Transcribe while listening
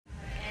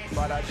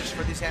But just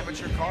for these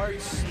amateur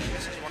cards,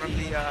 this is one of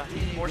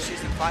the more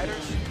seasoned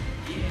fighters.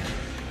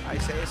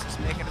 Isaias is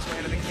making his way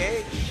into the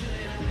cage.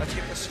 Let's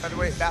get this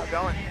featherweight bout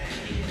going.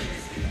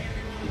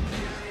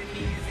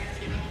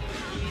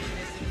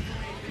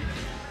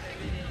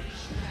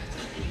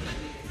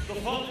 The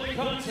following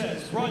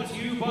contest, brought to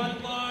you by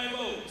Live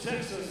Oak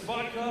Texas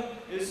Vodka,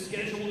 is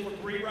scheduled for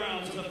 3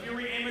 rounds in the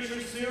Fury Amateur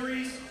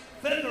Series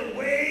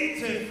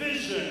Featherweight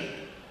Division.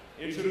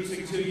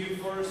 Introducing to you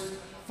first,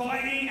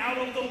 fighting out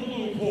of the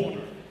blue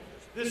corner.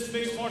 This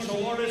mixed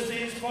martial artist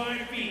stands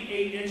 5 feet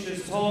 8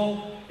 inches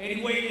tall, and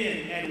he weighed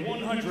in at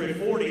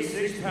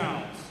 146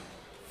 pounds.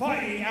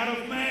 Fighting out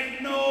of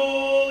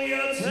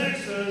Magnolia,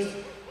 Texas,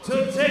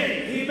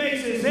 today he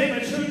makes his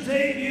amateur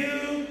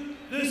debut.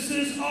 This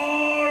is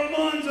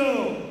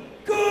Armando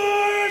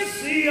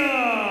Garcia.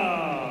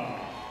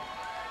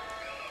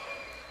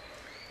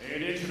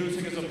 And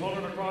introducing his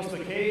opponent across the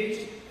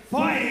cage,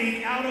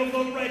 fighting out of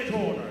the red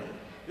corner.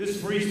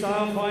 This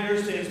freestyle fighter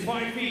stands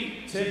 5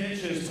 feet 10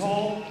 inches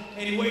tall,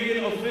 and he weighed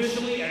in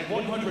officially at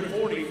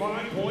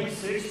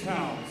 145.6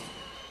 pounds.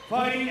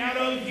 Fighting out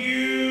of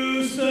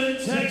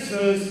Houston,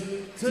 Texas,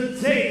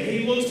 today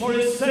he looks for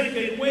his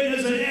 2nd win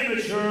as an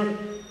amateur.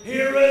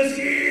 Here is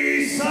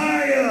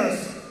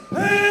Isaias.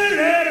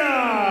 Pereira!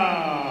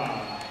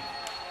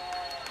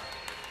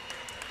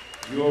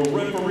 Your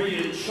referee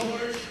in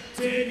charge,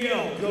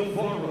 Danielle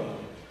Guevara.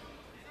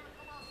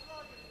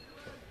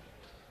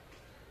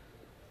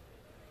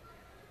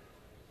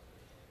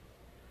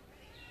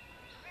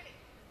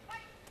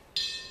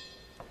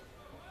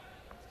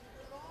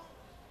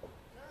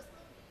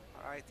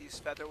 All right,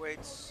 these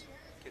featherweights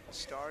getting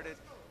started.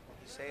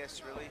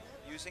 Isaias really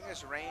using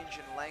his range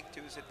and length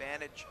to his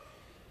advantage.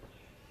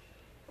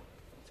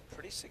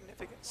 Pretty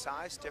significant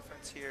size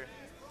difference here.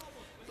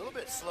 A little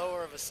bit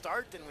slower of a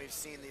start than we've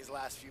seen these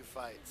last few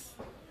fights.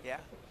 Yeah,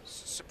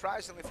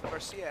 surprisingly for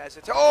Garcia as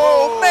it's,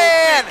 oh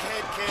man!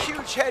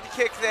 Huge head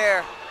kick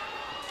there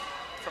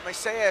from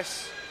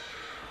Isaias.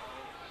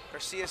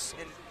 Garcia's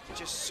in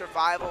just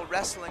survival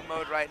wrestling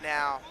mode right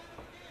now.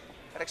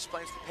 That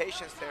explains the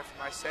patience there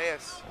from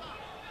Isaias.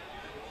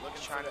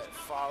 Looking trying to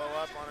follow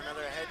up on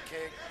another head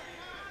kick.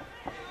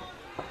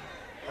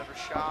 Another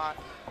shot.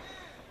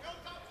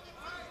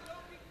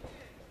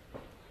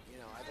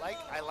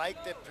 I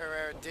like that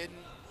Pereira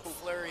didn't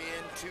flurry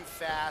in too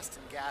fast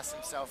and gas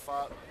himself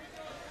up.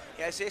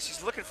 Yeah, Isaias,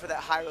 he's looking for that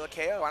high roller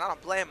KO, and I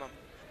don't blame him.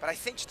 But I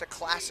think just a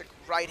classic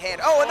right hand.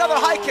 Oh, another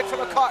high kick from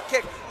a caught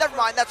kick. Never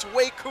mind, that's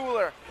way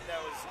cooler.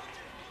 That was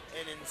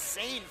an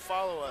insane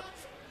follow-up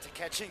to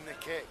catching the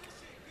kick.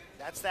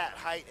 That's that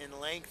height and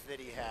length that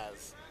he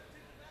has.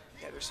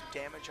 Yeah, there's some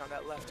damage on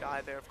that left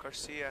eye there of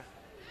Garcia.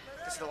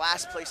 This is the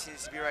last place he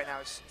needs to be right now,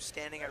 is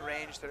standing at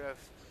range there of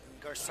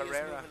Garcia's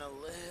Pereira. moving a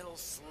little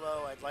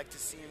slow. I'd like to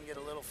see him get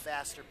a little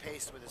faster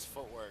paced with his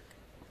footwork.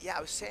 Yeah,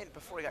 I was saying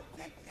before he got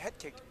head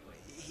kicked,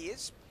 he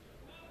is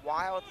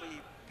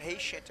wildly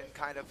patient and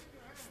kind of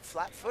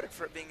flat-footed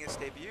for it being his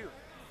debut.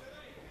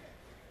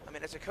 I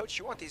mean, as a coach,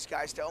 you want these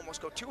guys to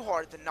almost go too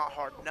hard than not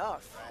hard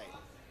enough. Right.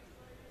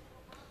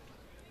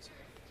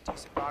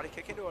 Decent body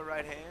kick into a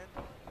right hand.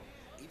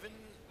 Even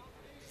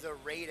the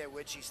rate at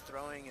which he's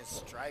throwing his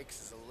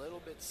strikes is a little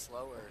bit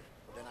slower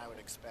than I would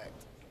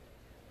expect.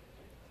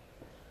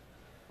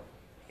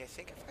 I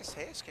think if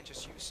Isaias can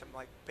just use some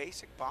like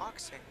basic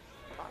boxing,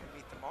 probably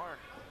meet the mark.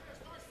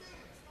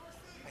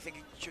 I think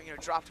he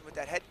dropped him with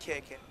that head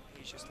kick, and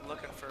he's just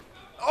looking for.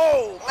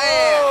 Oh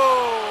man!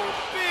 Oh,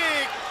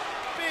 big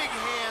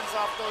hands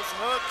off those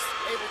hooks,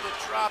 able to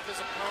drop his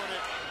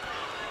opponent.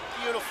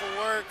 Beautiful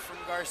work from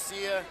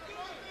Garcia.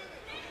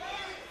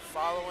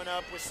 Following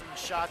up with some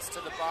shots to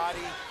the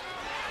body.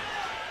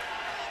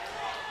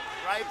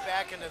 Right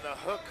back into the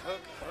hook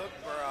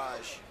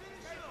barrage.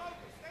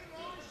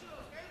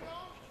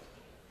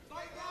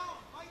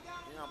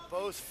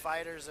 Both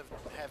fighters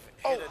have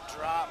hit a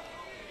drop,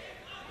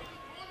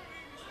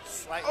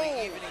 slightly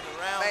evening the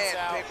rounds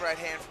out. Big right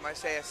hand from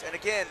Isaias. And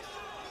again,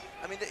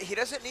 I mean, he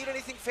doesn't need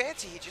anything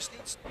fancy. He just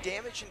needs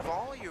damage and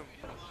volume.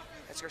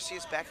 As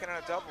Garcia's back in on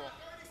a double,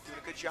 doing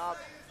a good job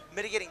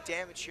mitigating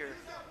damage here,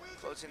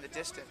 closing the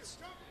distance.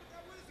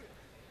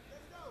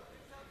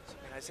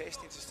 And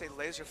Isaias needs to stay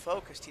laser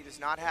focused. He does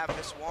not have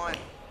this one.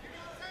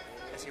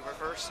 As he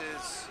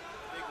reverses,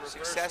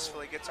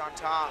 successfully gets on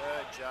top.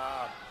 Good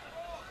job.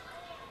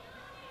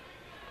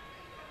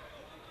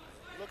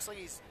 Looks like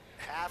he's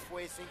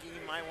halfway thinking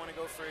he might want to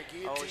go for a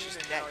guillotine. Oh, he's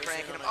just neck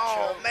cranking him.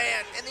 Oh,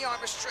 man, and the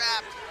arm is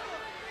trapped.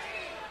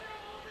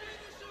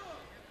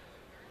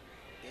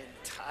 In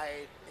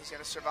tight. He's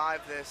going to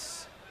survive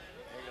this.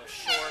 There you go,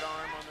 short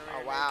arm on the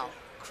rear. Oh, wow.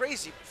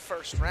 Crazy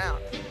first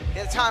round.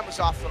 Yeah, the time was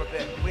off a little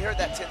bit. We heard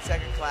that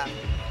 10-second clap.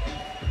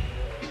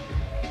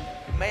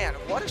 Man,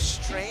 what a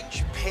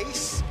strange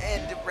pace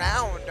and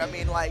round. I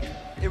mean, like,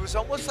 it was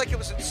almost like it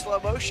was in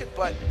slow motion,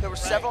 but there were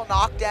several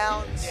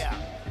knockdowns. Yeah.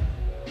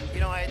 You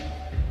know,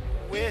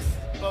 with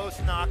both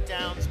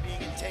knockdowns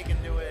being taken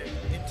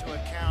into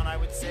account, I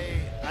would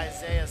say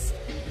Isaias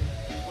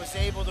was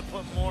able to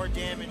put more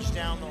damage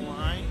down the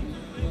line.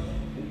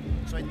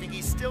 So I think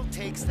he still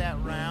takes that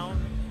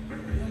round,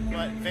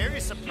 but very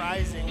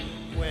surprising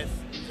with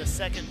the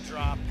second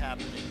drop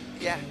happening.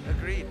 Yeah,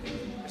 agreed.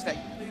 There's that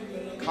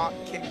caught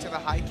kick to the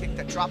high kick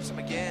that drops him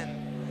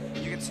again.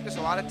 You can see there's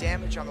a lot of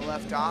damage on the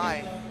left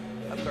eye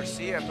of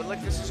Garcia, but look,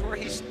 this is where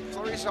he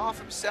flurries off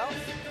himself.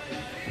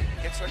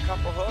 Gets a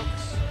couple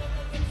hooks.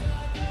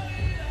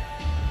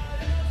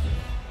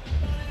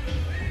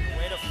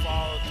 Way to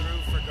follow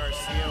through for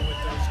Garcia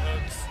with those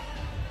hooks.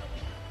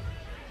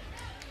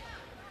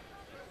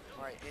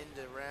 All right,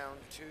 into round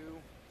 2.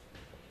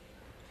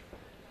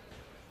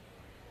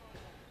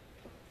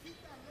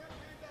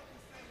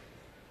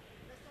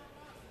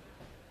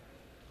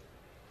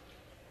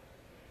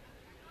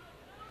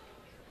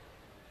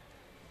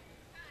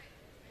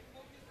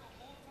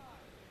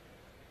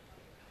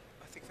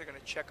 I think they're going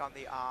to check on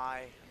the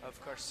eye of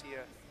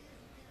Garcia.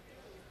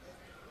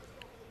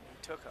 He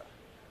took a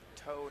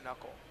toe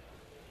knuckle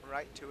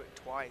right to it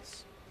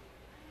twice.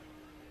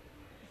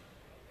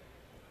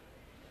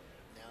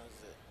 Now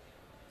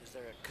is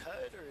there a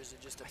cut or is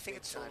it just a I think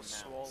it's a little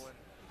big-time swollen.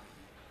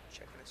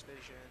 Checking his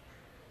vision.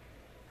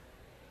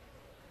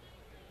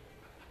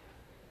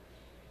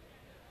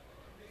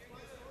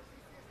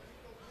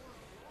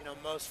 You know,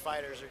 most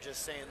fighters are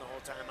just saying the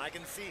whole time, I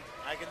can see,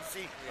 Yeah.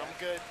 I'm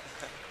good.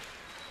 I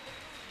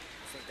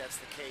think that's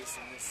the case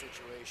in this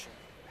situation.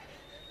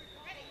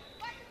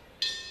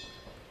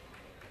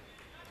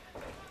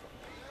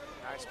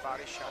 Nice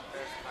body shot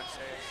there from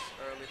Isaias.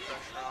 Early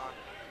pressure on.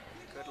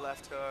 Good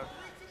left hook.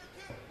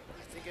 I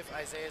think if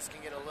Isaias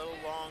can get a little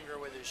longer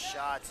with his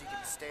shots, he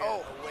can stay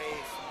away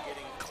from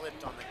getting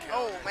clipped on the counter.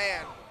 Oh,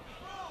 man.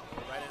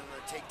 Right into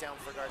the takedown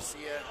for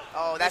Garcia.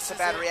 Oh, that's a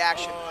bad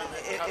reaction. Oh,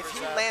 If he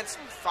lands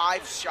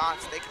 5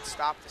 shots, they can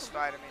stop this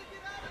fight. I mean,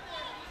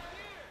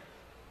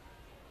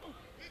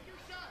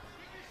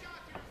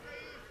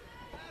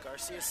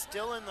 Garcia's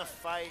still in the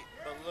fight,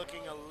 but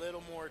looking a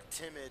little more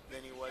timid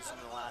than he was in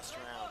the last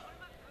round.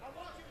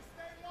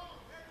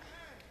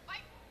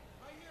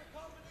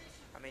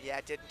 I mean,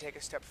 yeah, didn't take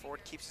a step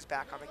forward. Keeps his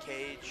back on the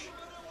cage.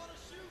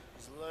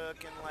 He's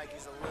looking like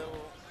he's a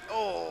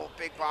little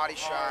big body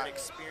shot.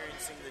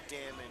 Experiencing the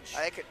damage.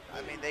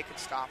 They could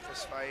stop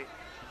this fight.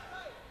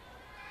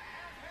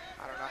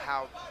 I don't know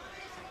how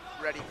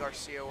ready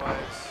Garcia was.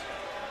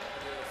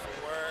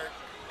 Beautiful work.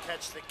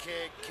 Catch the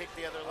kick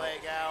the other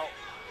leg out.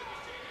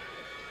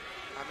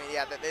 I mean,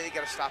 yeah, they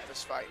got to stop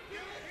this fight.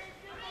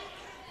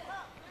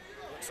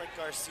 Looks like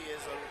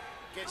Garcia's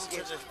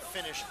getting to the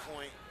finish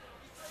point.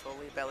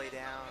 Fully belly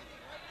down.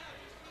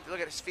 If you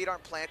look at his feet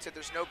aren't planted.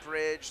 There's no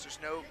bridge. There's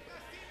no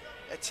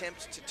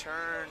attempt to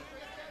turn.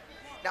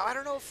 Now, I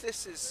don't know if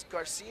this is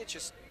Garcia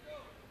just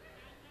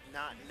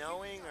not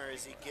knowing, or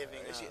is he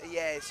giving up?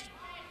 Yeah.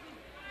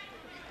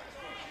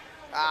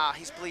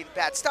 He's bleeding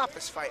bad. Stop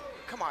this fight.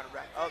 Come on,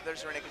 ref. Oh,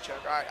 there's a rear naked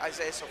choke. All right,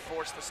 Isaias will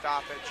force the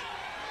stoppage.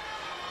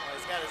 Oh,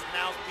 he's got his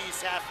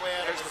mouthpiece halfway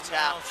out of his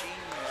tap. mouth.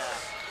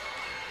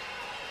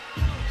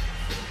 Yeah.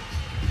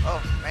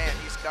 Oh, man,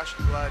 he's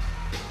gushing blood.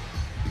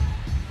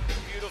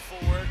 Beautiful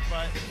work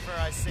for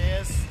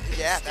Isaias.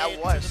 Yeah, that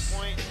was. To the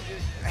point.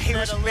 He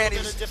was a little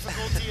bit of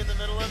difficulty in the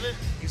middle of it.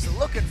 He was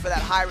looking for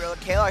that high rail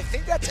KO. I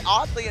think that's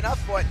oddly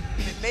enough what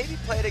maybe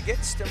played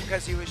against him,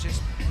 because he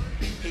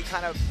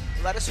kind of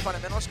let his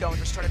fundamentals go and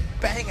just started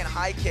banging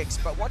high kicks.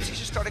 But once he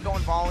just started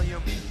going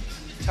volume,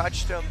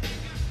 touched him,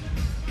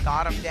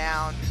 got him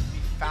down,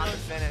 found the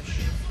finish.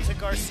 To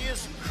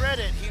Garcia's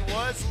credit, he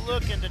was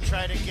looking to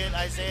try to get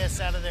Isaias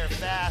out of there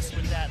fast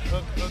with that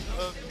hook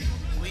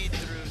lead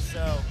through.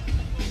 So,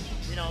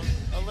 you know,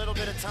 a little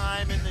bit of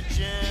time in the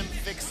gym,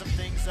 fix some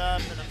things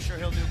up, and I'm sure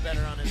he'll do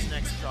better on his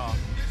next draw.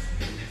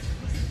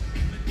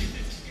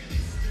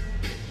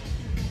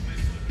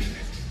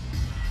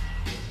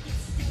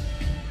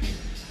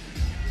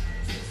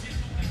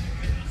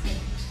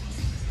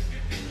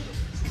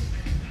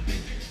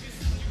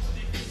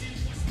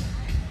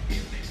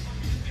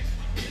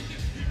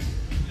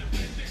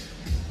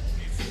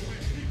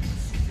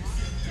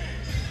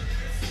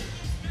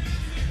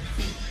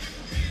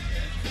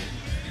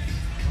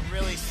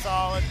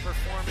 Solid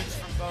performance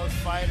from both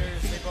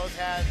fighters. They both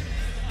had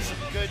some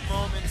good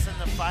moments in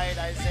the fight.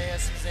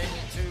 Isaias was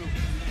able to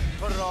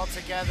put it all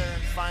together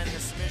and find the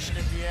submission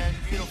at the end.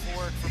 Beautiful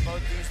work for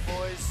both these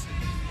boys.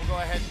 We'll go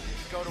ahead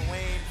and go to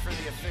Wayne for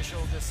the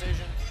official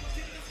decision.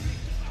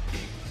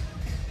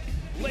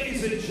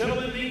 Ladies and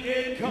gentlemen, the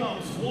end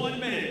comes 1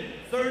 minute,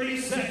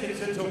 30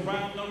 seconds into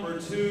round number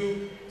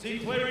 2.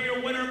 Declaring your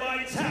winner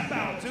by tap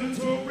out due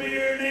to a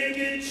rear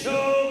naked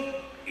choke,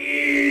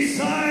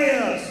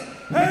 Isaias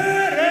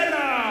Pereira.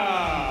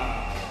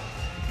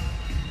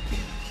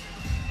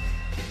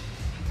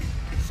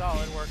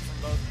 Solid work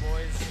from both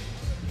boys.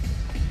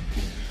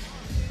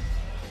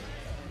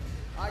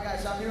 Hi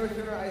guys, I'm here with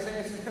your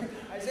Isaias.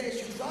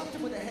 Isaias, you dropped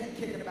him with a head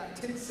kick in about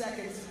 10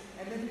 seconds,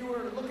 and then you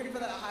were looking for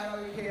that high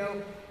value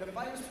KO. The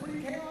fight was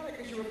pretty chaotic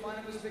as you were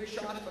finding those big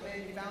shots, but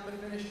man, you found the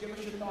finish. Give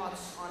us your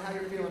thoughts on how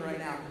you're feeling right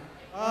now.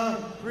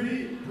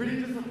 Pretty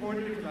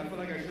disappointed, because I feel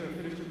like I should have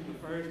finished him from the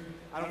first.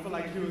 I don't feel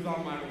like he was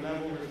on my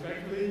level,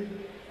 respectfully.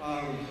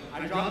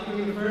 I dropped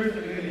him in the first,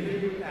 and then he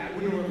hit me with that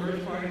window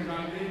reverse part and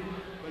dropped me,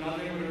 but I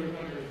was able to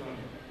recover.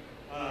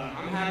 So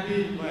I'm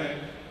happy,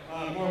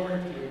 but more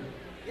work to do.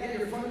 Yeah,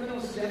 your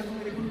fundamentals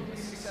definitely proved to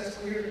be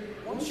successful here.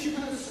 Once you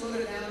kind of slowed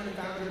it down and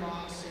found your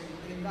box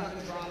and you got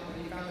the drop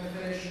and you found the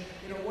finish,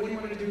 you know, what do you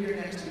want to do here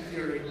next in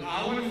Fury?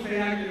 I want to stay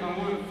active. I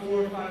want 4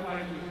 or 5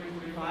 fights in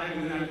 2025,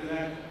 and then after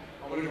that,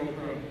 I want to go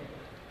pro.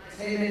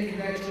 Hey man,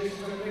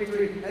 congratulations on the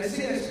victory.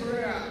 Isaias,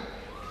 Pereira.